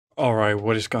Alright,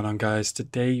 what is going on, guys?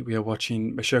 Today we are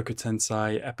watching Mushoku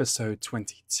Tensei episode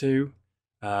 22.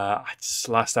 This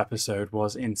last episode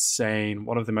was insane.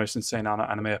 One of the most insane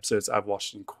anime episodes I've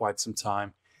watched in quite some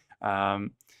time.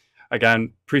 Um,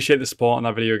 Again, appreciate the support on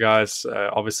that video, guys.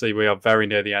 Obviously, we are very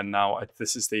near the end now.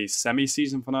 This is the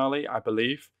semi-season finale, I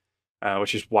believe,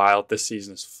 which is wild. This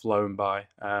season has flown by.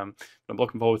 I'm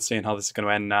looking forward to seeing how this is going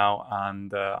to end now,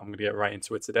 and I'm going to get right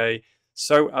into it today.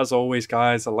 So, as always,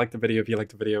 guys, like the video if you like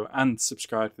the video, and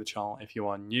subscribe to the channel if you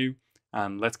are new.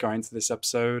 And let's go into this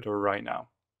episode right now.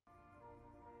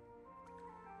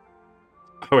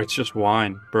 Oh, it's just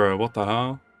wine. Bro, what the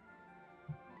hell?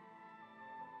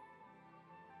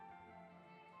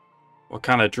 What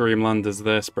kind of dreamland is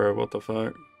this, bro? What the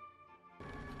fuck?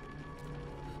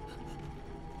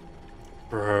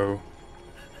 Bro.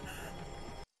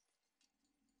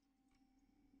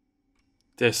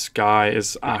 This guy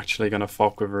is actually gonna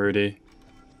fuck with Rudy.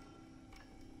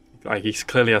 Like, he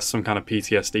clearly has some kind of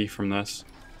PTSD from this.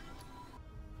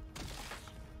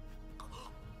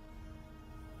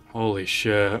 Holy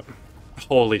shit.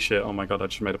 Holy shit. Oh my god, I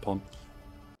just made a pun.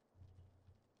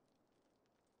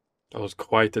 That was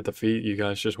quite the defeat you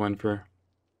guys just went through.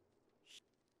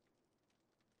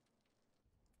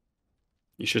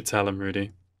 You should tell him,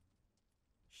 Rudy.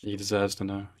 He deserves to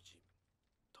know.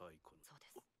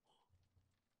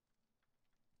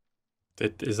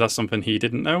 Is that something he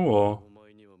didn't know, or?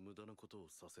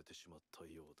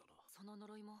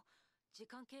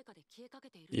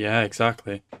 Yeah,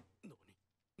 exactly.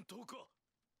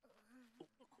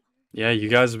 Yeah, you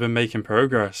guys have been making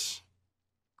progress.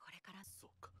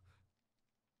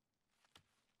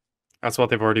 That's what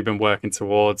they've already been working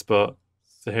towards, but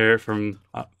to hear it from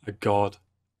a god.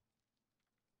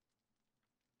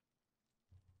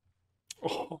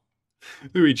 Oh,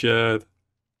 Louis Jerd.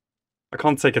 I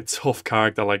can't take a tough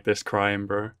character like this crying,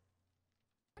 bro.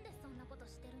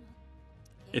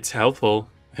 It's helpful.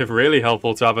 It's really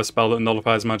helpful to have a spell that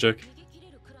nullifies magic.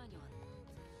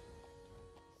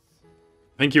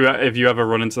 I think if you ever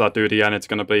run into that dude again, it's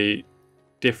going to be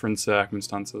different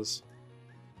circumstances.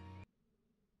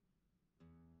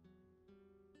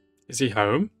 Is he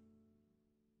home?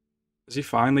 Is he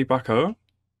finally back home?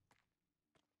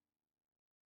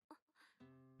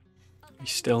 He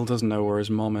still doesn't know where his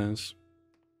mom is.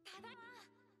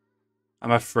 I'm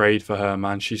afraid for her,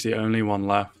 man. She's the only one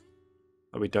left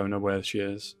that we don't know where she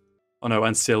is. Oh no,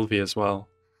 and Sylvie as well.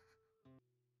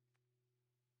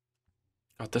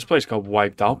 God, this place got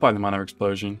wiped out by the manor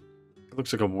explosion. It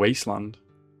looks like a wasteland.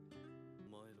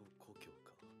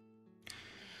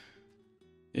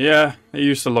 Yeah, it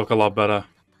used to look a lot better.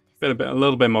 A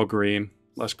little bit more green,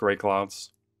 less grey clouds.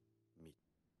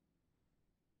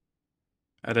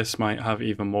 Edis might have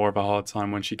even more of a hard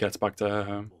time when she gets back to her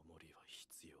home.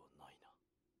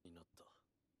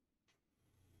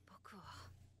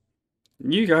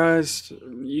 You guys,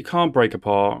 you can't break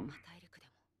apart.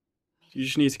 You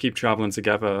just need to keep traveling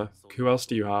together. Who else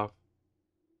do you have?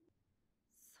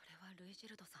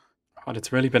 God,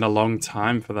 it's really been a long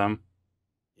time for them.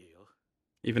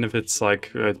 Even if it's like,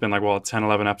 it's been like, what, 10,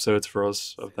 11 episodes for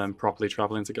us of them properly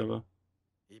traveling together.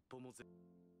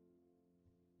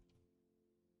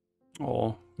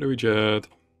 Oh, Louis Jerd.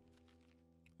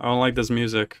 I don't like this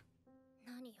music.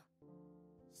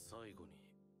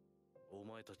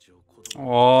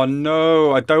 Oh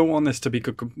no, I don't want this to be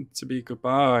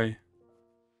goodbye.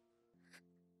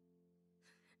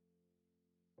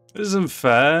 This isn't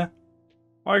fair.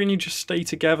 Why can't you just stay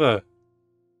together?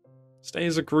 Stay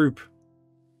as a group.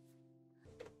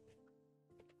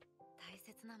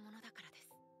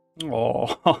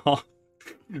 Oh,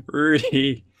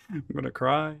 Rudy, I'm gonna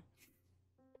cry.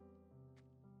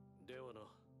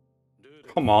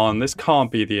 Come on, this can't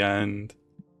be the end.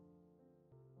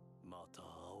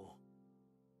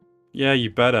 Yeah, you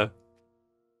better.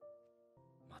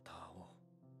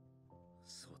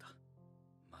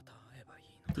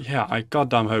 Yeah, I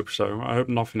goddamn hope so. I hope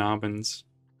nothing happens.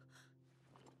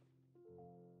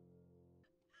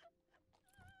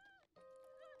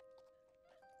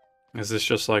 Is this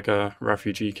just like a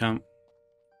refugee camp?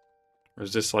 Or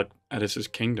is this like Edis's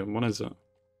kingdom? What is it?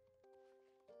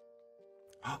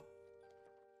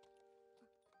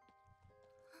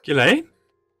 Ghislaine?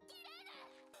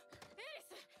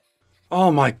 Oh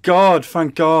my god,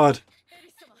 thank god.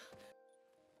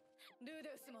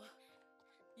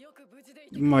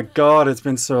 Oh my god, it's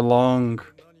been so long.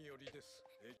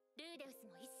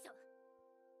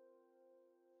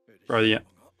 Bro, yeah.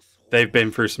 They've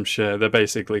been through some shit. They're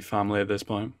basically family at this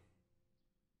point.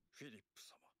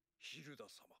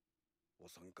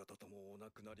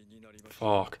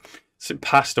 Fuck. So it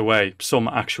passed away. Some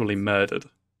actually murdered.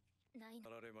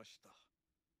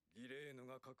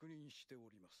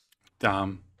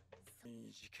 Damn.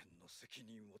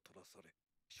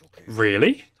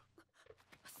 Really?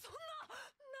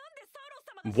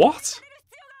 What?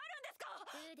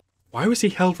 Why was he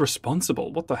held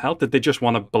responsible? What the hell? Did they just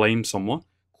want to blame someone?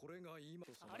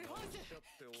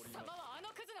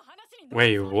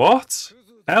 Wait, what?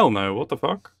 Hell no, what the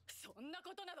fuck?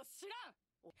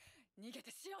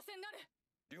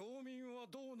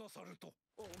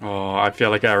 Oh, I feel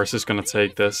like Eris is gonna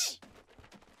take this.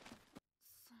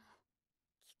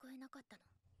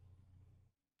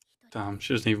 Damn,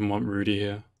 she doesn't even want Rudy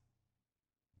here.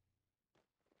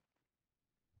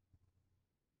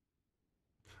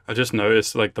 I just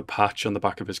noticed, like, the patch on the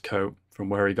back of his coat from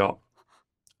where he got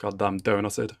goddamn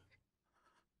donutted.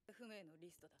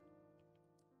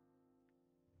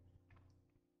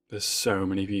 There's so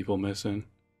many people missing.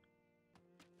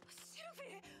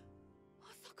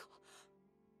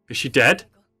 Is she dead?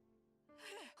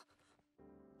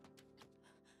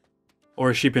 Or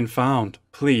has she been found?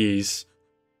 Please.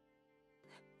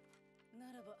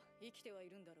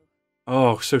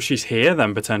 Oh, so she's here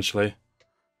then, potentially.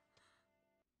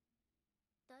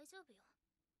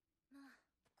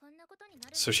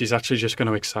 So she's actually just going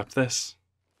to accept this?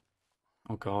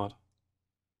 Oh god.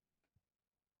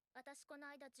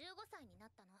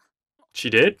 She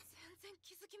did?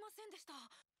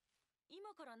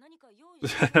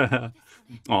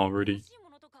 Oh, Rudy.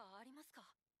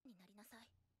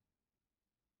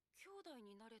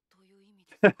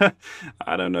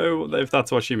 I don't know if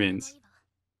that's what she means.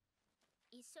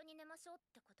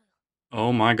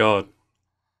 Oh my god.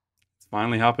 It's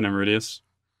finally happening, Rudius.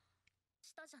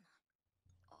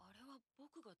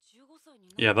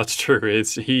 Yeah, that's true.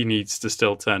 He needs to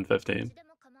still turn 15.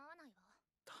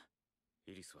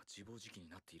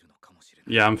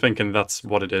 Yeah, I'm thinking that's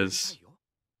what it is.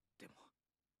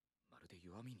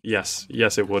 Yes,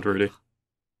 yes it would, Rudy.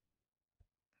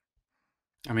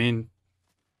 I mean,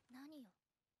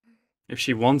 if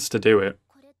she wants to do it,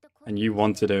 and you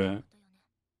want to do it.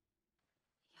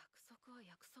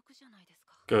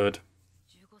 Good.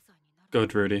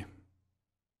 Good, Rudy.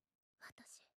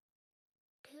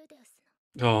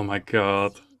 Oh my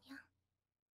god.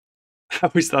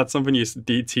 How is that something you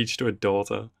teach to a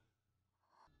daughter?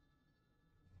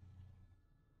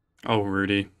 Oh,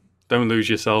 Rudy. Don't lose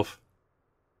yourself.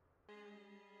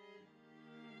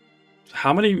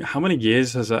 How many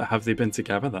years have they been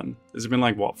together then? Has it been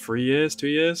like, what, 3 years, 2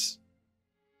 years?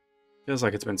 Feels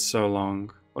like it's been so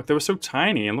long. Look, they were so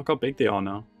tiny, and look how big they are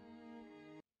now.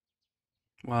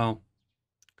 Well,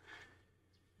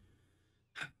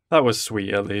 that was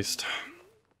sweet, at least.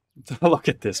 Look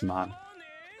at this man.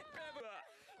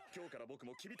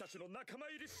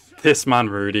 This man,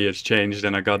 Rudy, has changed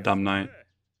in a goddamn night.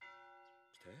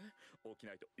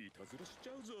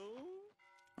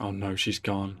 Oh no, she's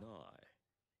gone.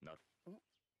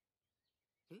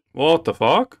 What the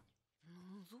fuck?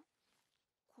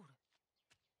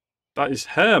 That is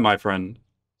her, my friend.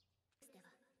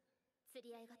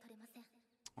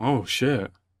 Oh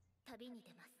shit.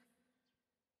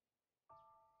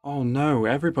 Oh no,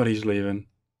 everybody's leaving.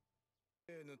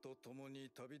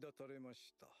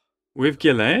 With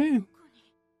Ghislaine?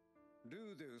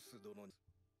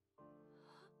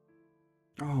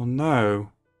 Oh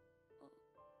no.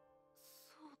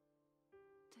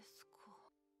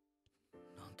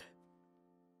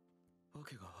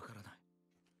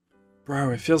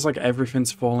 Bro, it feels like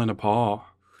everything's falling apart.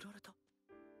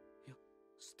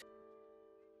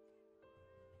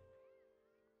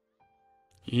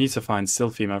 You need to find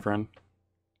Sylphie, my friend.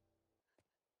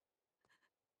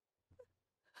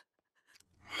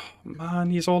 Man,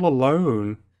 he's all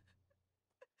alone.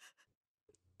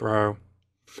 Bro,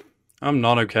 I'm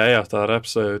not okay after that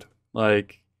episode.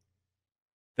 Like,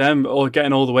 them all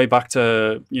getting all the way back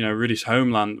to, you know, Rudy's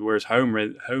homeland, where his home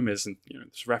is, and, you know,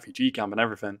 this refugee camp and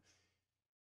everything.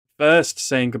 First,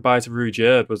 saying goodbye to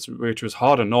Rudyard, which was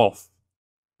hard enough.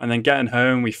 And then getting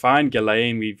home, we find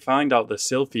Ghislaine, we find out that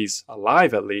Sylphie's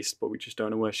alive at least, but we just don't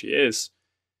know where she is.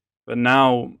 But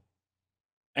now,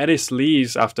 Eris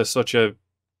leaves after such a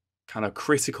kind of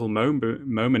critical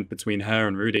moment between her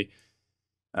and Rudy,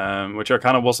 which I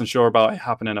kind of wasn't sure about it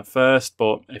happening at first,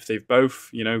 but if they've both,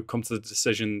 you know, come to the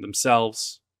decision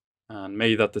themselves and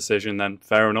made that decision, then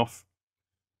fair enough.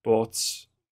 But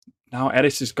now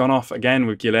Eris has gone off again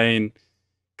with Ghislaine,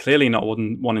 clearly not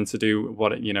wanting to do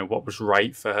what was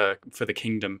right for her, for the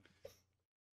kingdom,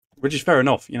 which is fair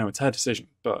enough. You know, it's her decision.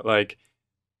 But like,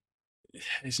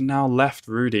 it's now left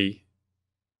Rudy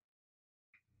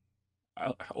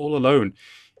all alone.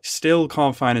 Still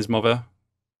can't find his mother.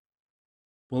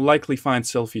 We'll likely find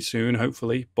Sylphie soon,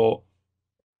 hopefully. But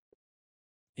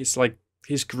it's like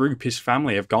his group, his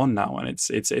family have gone now, and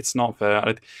it's not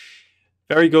fair.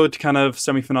 Very good kind of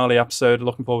semi-finale episode.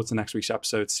 Looking forward to next week's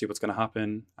episode to see what's going to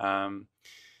happen.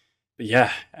 But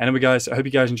yeah, anyway, guys, I hope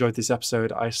you guys enjoyed this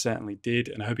episode. I certainly did,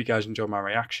 and I hope you guys enjoyed my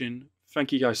reaction.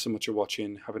 Thank you guys so much for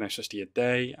watching. Have a nice rest of your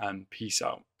day, and peace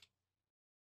out.